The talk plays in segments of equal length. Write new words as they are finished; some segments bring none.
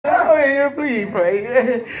here? Please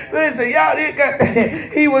pray. Listen, y'all,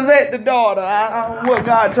 he was at the daughter. I don't know what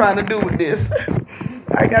God trying to do with this.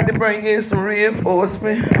 I got to bring in some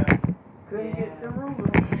reinforcement.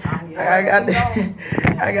 I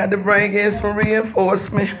got to bring in some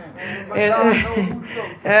reinforcement.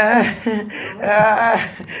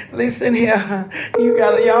 Listen here,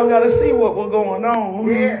 y'all gotta see what was going on.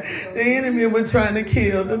 The enemy was trying to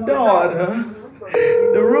kill the daughter.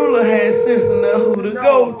 The ruler had sense enough who to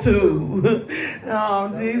go to. Oh,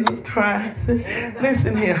 Jesus Christ.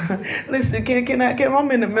 Listen here. Listen, can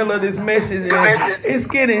I'm in the middle of this message. It's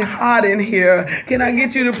getting hot in here. Can I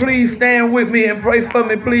get you to please stand with me and pray for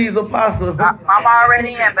me, please, Apostle? I'm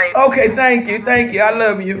already in, baby. Okay, thank you. I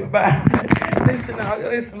love you. Bye. Listen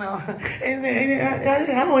now. I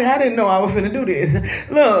didn't know I was going to do this.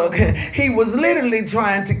 Look, he was literally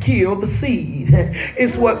trying to kill the seed.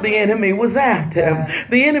 It's what the enemy was after.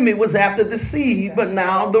 The enemy was after the seed, but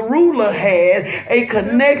now the ruler had a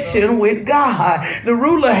connection with God. The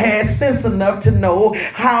ruler had sense enough to know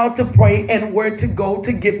how to pray and where to go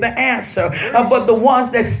to get the answer. But the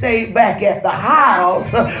ones that stayed back at the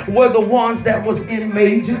house were the ones that was in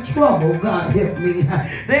major trouble. God help me.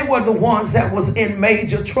 They were the ones that was in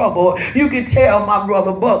major trouble. You can tell my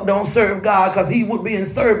brother Buck don't serve God because he would be in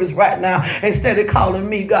service right now. Instead of calling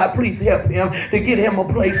me, God, please help him to get him a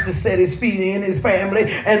place to set his feet in, his family,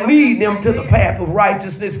 and lead them to the path of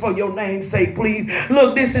righteousness for your name's sake, please.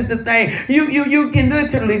 Look, this is the thing. You can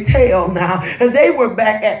literally tell now. They were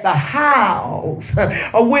back at the house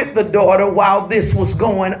with the daughter while this was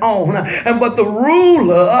going on. But the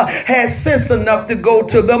ruler had sense enough to go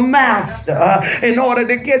to the master in order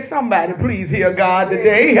to get somebody, please hear God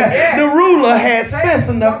today. The ruler had sense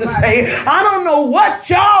enough to say, I don't know what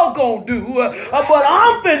y'all gonna do, but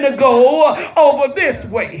I'm finna go over this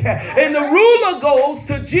way. And the ruler goes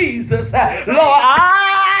to Jesus. Lord,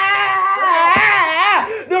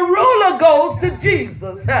 the ruler goes to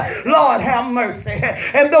Jesus. Lord, have mercy.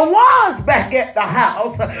 And the ones back at the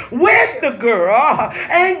house with the girl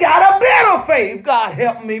ain't got a bit of faith. God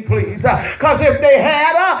help me, please. Because if they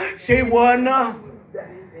had her, she wouldn't.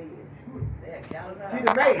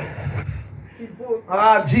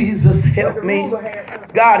 Jesus, help me.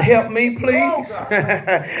 God, help me, please.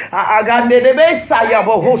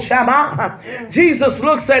 Jesus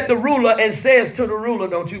looks at the ruler and says to the ruler,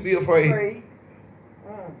 don't you be afraid.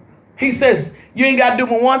 He says, you ain't got to do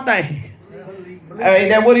but one thing. Ain't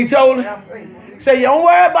that what he told him? Say, you don't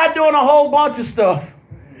worry about doing a whole bunch of stuff.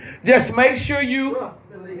 Just make sure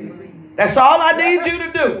that's all I need you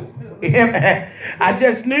to do. I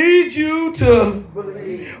just need you to,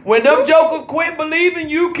 when them jokers quit believing,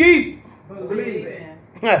 you keep believing.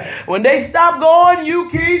 When they stop going, you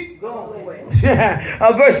keep going.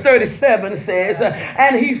 Verse 37 says,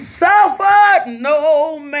 and he suffered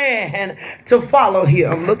no man to follow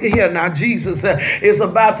him. Look at here now. Jesus is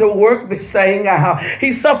about to work this thing out.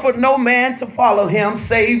 He suffered no man to follow him,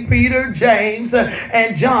 save Peter, James,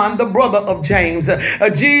 and John, the brother of James.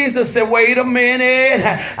 Jesus said, wait a minute.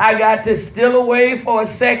 I got to steal away for a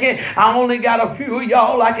second. I only got a few of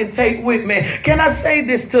y'all I can take with me. Can I say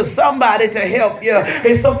this to somebody to help you?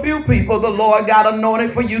 It's a few people the Lord got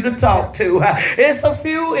anointed for you to talk to. It's a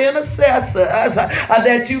few intercessors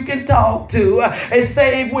that you can talk to and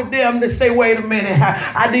say with them to say, wait a minute,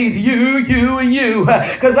 I need you, and you,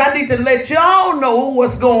 because I need to let y'all know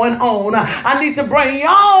what's going on. I need to bring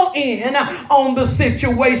y'all in on the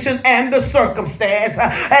situation and the circumstance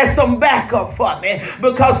as some backup for me,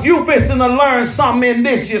 because you fixing to learn something in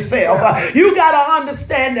this yourself. You got to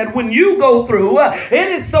understand that when you go through,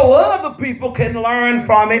 it is so other people can learn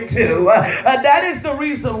from it too. That is the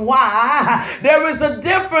reason why there is a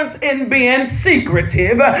difference in being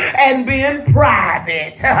secretive and being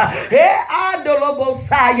private.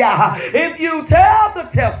 If you tell the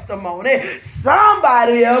testimony,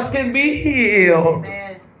 somebody else can be healed.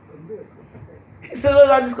 He said, look,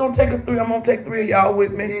 I'm just going to take I'm going to take 3 of y'all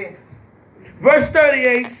with me. Verse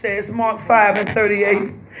 38 says, Mark 5 and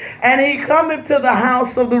 38, and he cometh to the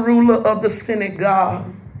house of the ruler of the synagogue.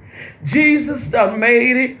 Jesus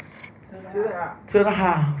made it to the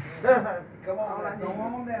house. Come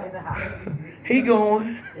on down. He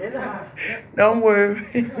going. Don't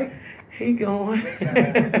worry. He going.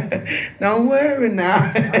 Don't worry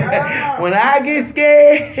now. When I get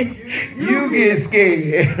scared, You get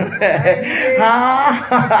scared.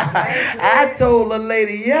 I told a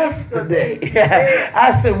lady yesterday,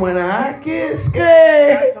 I said, when I get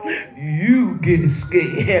scared, you get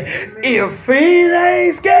scared. If it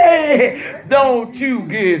ain't scared, don't you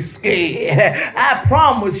get scared. I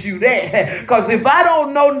promise you that. Because if I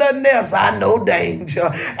don't know nothing else, I know danger.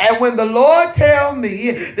 And when the Lord tells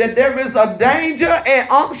me that there is a danger and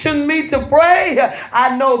unction me to pray,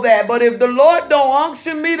 I know that. But if the Lord don't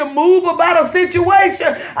unction me to move about a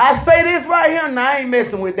situation, I say this right here, and I ain't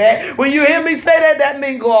messing with that. When you hear me say that, that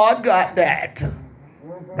means God got that.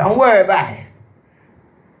 Don't worry about it.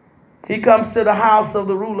 He comes to the house of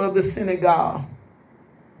the ruler of the synagogue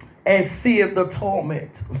and seeth the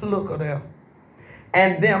torment. Look at them.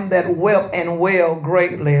 And them that wept and wailed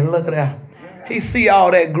greatly. Look at that. He see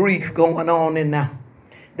all that grief going on in there.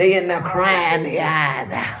 They in there crying their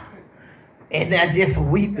eyes out. And they're just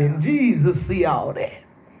weeping. Jesus see all that.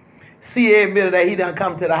 See every bit of that. He done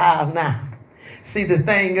come to the house now. See, the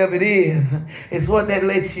thing of it is what that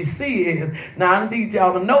lets you see is, now I need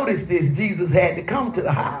y'all to notice this. Jesus had to come to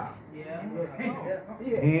the house.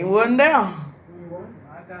 He wasn't there.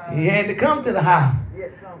 He had to come to the house.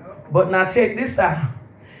 But now check this out.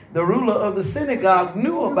 The ruler of the synagogue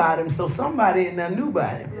knew about him, so somebody in there knew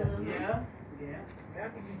about him.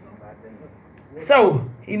 So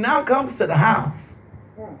he now comes to the house.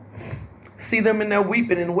 See them in there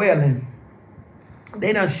weeping and wailing.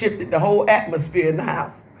 They done shifted the whole atmosphere in the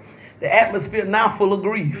house. The atmosphere now full of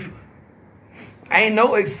grief. Ain't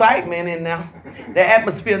no excitement in there. The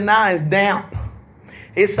atmosphere now is damp.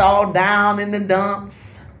 It's all down in the dumps.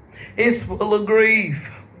 It's full of grief.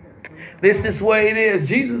 This is where it is.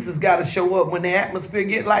 Jesus has got to show up when the atmosphere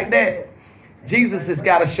get like that. Jesus has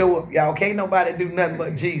got to show up, y'all. Can't nobody do nothing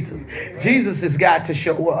but Jesus. Jesus has got to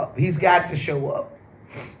show up. He's got to show up.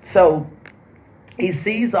 So he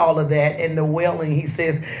sees all of that and the wailing, he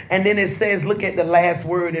says. And then it says, look at the last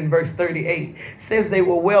word in verse 38. It says they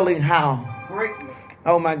were wailing how? Greatly.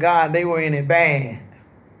 Oh my God, they were in it bad.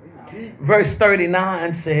 Verse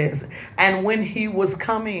 39 says, and when he was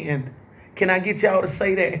come in, can I get y'all to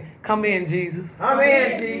say that? Come in, Jesus. Come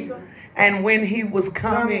in, Jesus. And when he was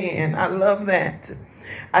come in, I love that.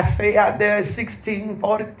 I say out there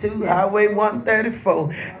 1642, Highway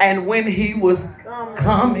 134. And when he was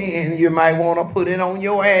come in, you might want to put it on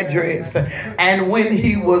your address. And when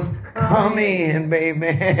he was come in, baby,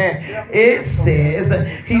 it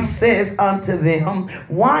says, he says unto them,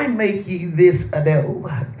 why make ye this ado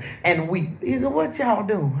and weep? He said, what y'all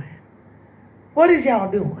doing? What is y'all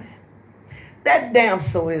doing? That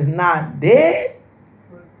damsel is not dead,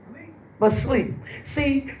 but sleep.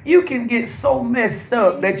 See, you can get so messed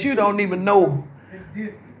up that you don't even know.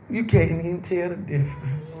 You can't even tell the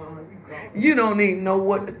difference. You don't even know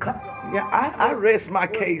what the... Yeah, I rest my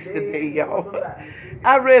case today, y'all.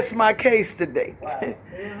 I rest my case today.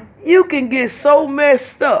 You can get so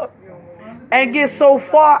messed up and get so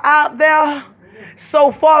far out there,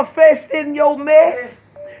 so far-fetched in your mess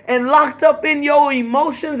and locked up in your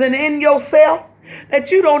emotions and in yourself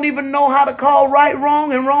that you don't even know how to call right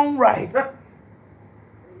wrong and wrong right.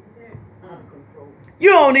 You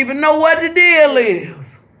don't even know what the deal is.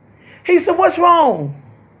 He said, what's wrong?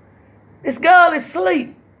 This girl is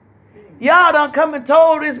asleep. Y'all done come and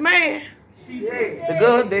told this man. The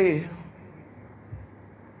girl dead.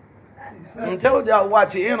 I told y'all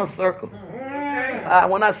watch your inner circle.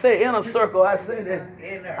 When I say inner circle, I say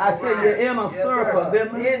that. I say your inner circle,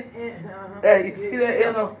 didn't I? You see that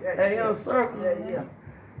inner circle?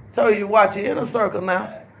 So you watch your inner circle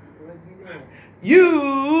now.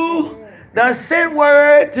 You done sent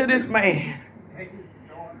word to this man.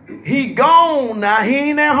 He gone now. He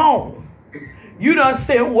ain't at home. You done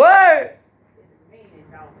sent word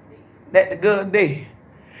that the girl dead.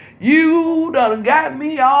 You done got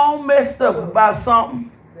me all messed up about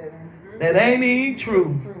something that ain't even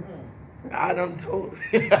true. I done told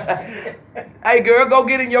you. Hey girl, go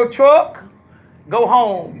get in your truck. Go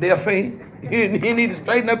home, Delphine. You need to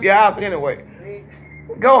straighten up your house anyway.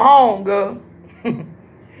 Go home, girl.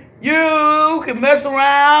 You can mess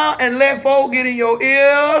around and let folk get in your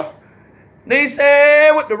ear. They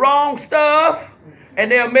say with the wrong stuff,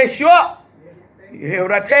 and they'll mess you up. You hear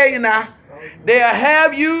what I tell you now? They'll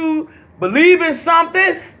have you believing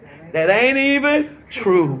something that ain't even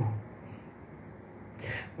true.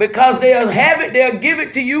 Because they'll give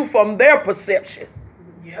it to you from their perception.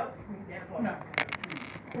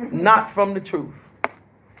 Not from the truth.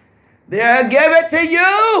 They'll give it to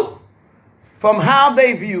you from how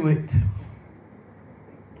they view it.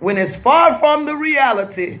 When it's far from the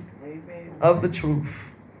reality of the truth.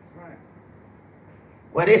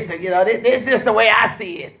 Well, this is just the way I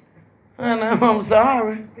see it. And I'm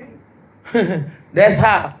sorry. That's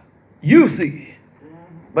how you see it.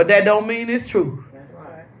 But that don't mean it's true.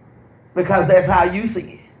 Because that's how you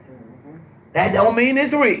see it. That don't mean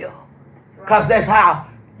it's real. Because that's how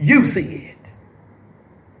you see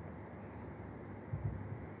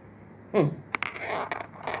it.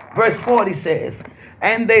 Verse 40 says,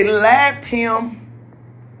 and they laughed him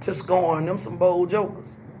to scorn. Them some bold jokers.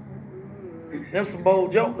 Them some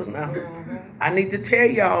bold jokers now. I need to tell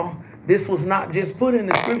y'all, this was not just put in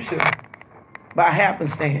the scripture by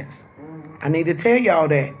happenstance. I need to tell y'all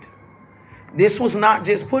that. This was not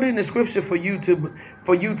just put in the scripture for you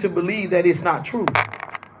to believe that it's not true.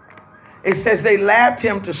 It says they laughed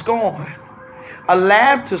him to scorn. A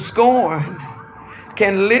laugh to scorn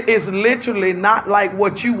is literally not like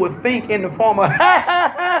what you would think in the form of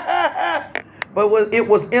but it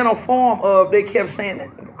was in a form of, they kept saying that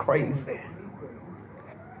crazy.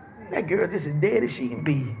 That girl just as dead as she can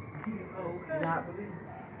be.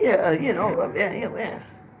 Yeah, you know, yeah.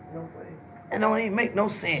 And it don't even make no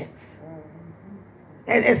sense.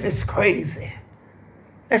 It's just crazy.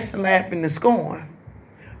 That's the laughing to scorn.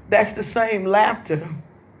 That's the same laughter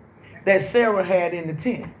that Sarah had in the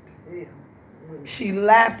tent. She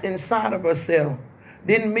laughed inside of herself.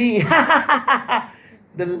 Didn't mean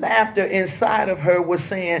the laughter inside of her was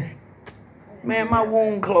saying, man, my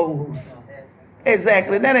wound closed.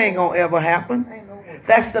 Exactly. That ain't going to ever happen.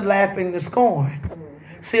 That's the laughing to scorn.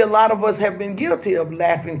 See, a lot of us have been guilty of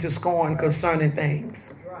laughing to scorn concerning things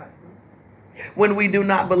when we do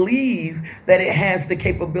not believe that it has the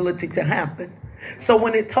capability to happen. So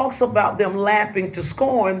when it talks about them laughing to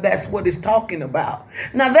scorn, that's what it's talking about.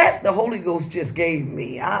 Now that the Holy Ghost just gave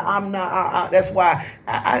me. That's why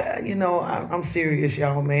I'm serious,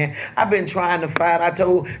 y'all, man. I've been trying to find. I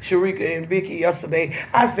told Sharika and Vicky yesterday.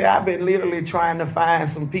 I said I've been literally trying to find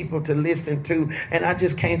some people to listen to, and I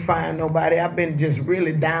just can't find nobody. I've been just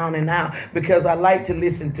really down and out because I like to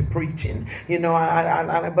listen to preaching,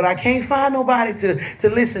 but I can't find nobody to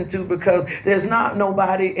listen to because there's not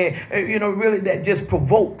nobody, really that just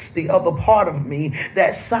provokes the other part of me,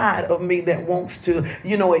 that side of me that wants to,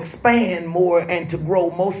 expand more and to grow.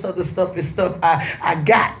 Most of the stuff is stuff I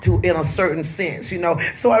got to in a certain sense,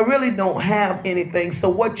 So I really don't have anything. So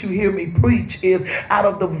what you hear me preach is out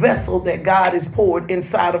of the vessel that God has poured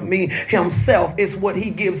inside of me himself. It's what he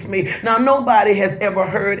gives me. Now, nobody has ever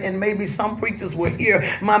heard, and maybe some preachers will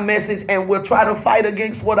hear my message and will try to fight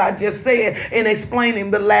against what I just said in explaining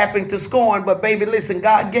the laughing to scorn. But baby, listen,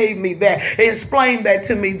 God gave me that. Explain that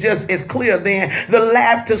to me just as clear then. The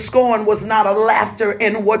laugh to scorn was not a laughter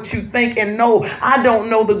in what you think. And no, I don't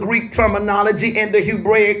know the Greek terminology and the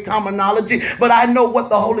Hebraic terminology, but I know what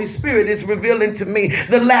the Holy Spirit is revealing to me.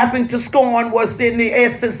 The laughing to scorn was in the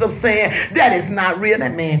essence of saying, that is not real.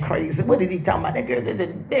 That man crazy. What is he talking about? That girl is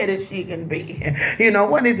as dead as she can be.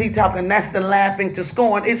 What is he talking? That's the laughing to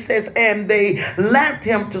scorn. It says, and they laughed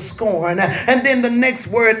him to scorn. And then the next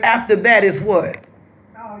word after that is what?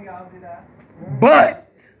 Oh, y'all did that. But.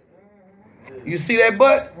 You see that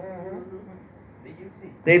but?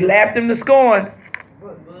 They laughed him to scorn.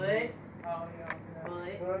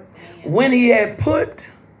 When he had put,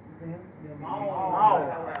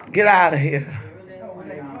 get out of here.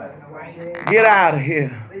 Get out of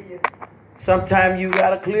here. Sometimes you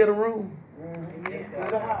got to clear the room.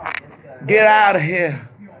 Get out of here.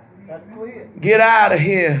 Get out of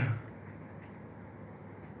here.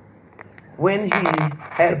 When he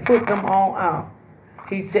had put them all out,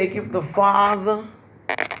 he taketh the father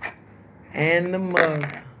and the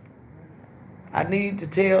mother. I need to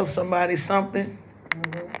tell somebody something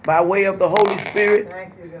by way of the Holy Spirit.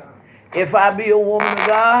 If I be a woman of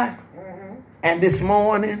God, and this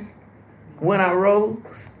morning when I rose,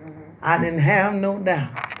 I didn't have no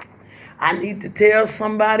doubt. I need to tell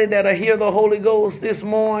somebody that'll hear the Holy Ghost this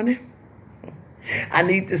morning. I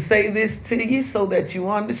need to say this to you so that you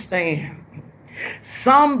understand.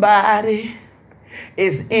 Somebody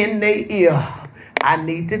is in their ear. I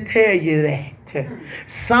need to tell you that.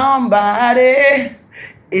 Somebody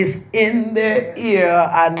is in their ear.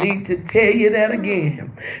 I need to tell you that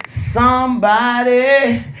again.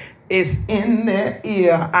 Somebody is in their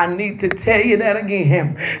ear. I need to tell you that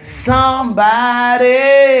again. Somebody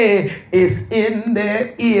is in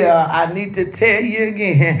their ear. I need to tell you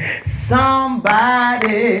again.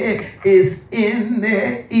 Somebody is in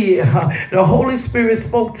their ear. The Holy Spirit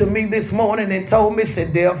spoke to me this morning and told me,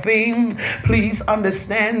 said, Delphine, please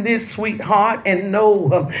understand this, sweetheart, and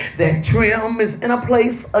know that Trim is in a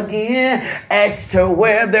place again as to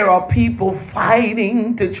where there are people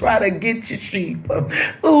fighting to try to get your sheep.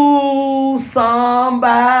 Ooh, Ooh,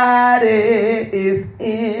 somebody is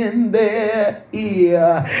in their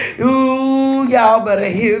ear. Ooh, y'all better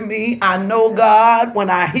hear me. I know God when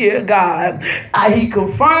I hear God. He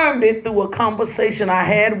confirmed it through a conversation I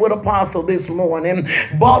had with Apostle this morning.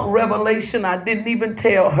 Bought revelation. I didn't even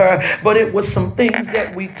tell her, but it was some things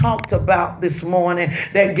that we talked about this morning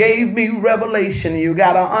that gave me revelation. You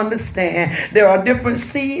got to understand there are different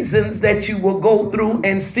seasons that you will go through,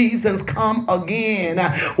 and seasons come again.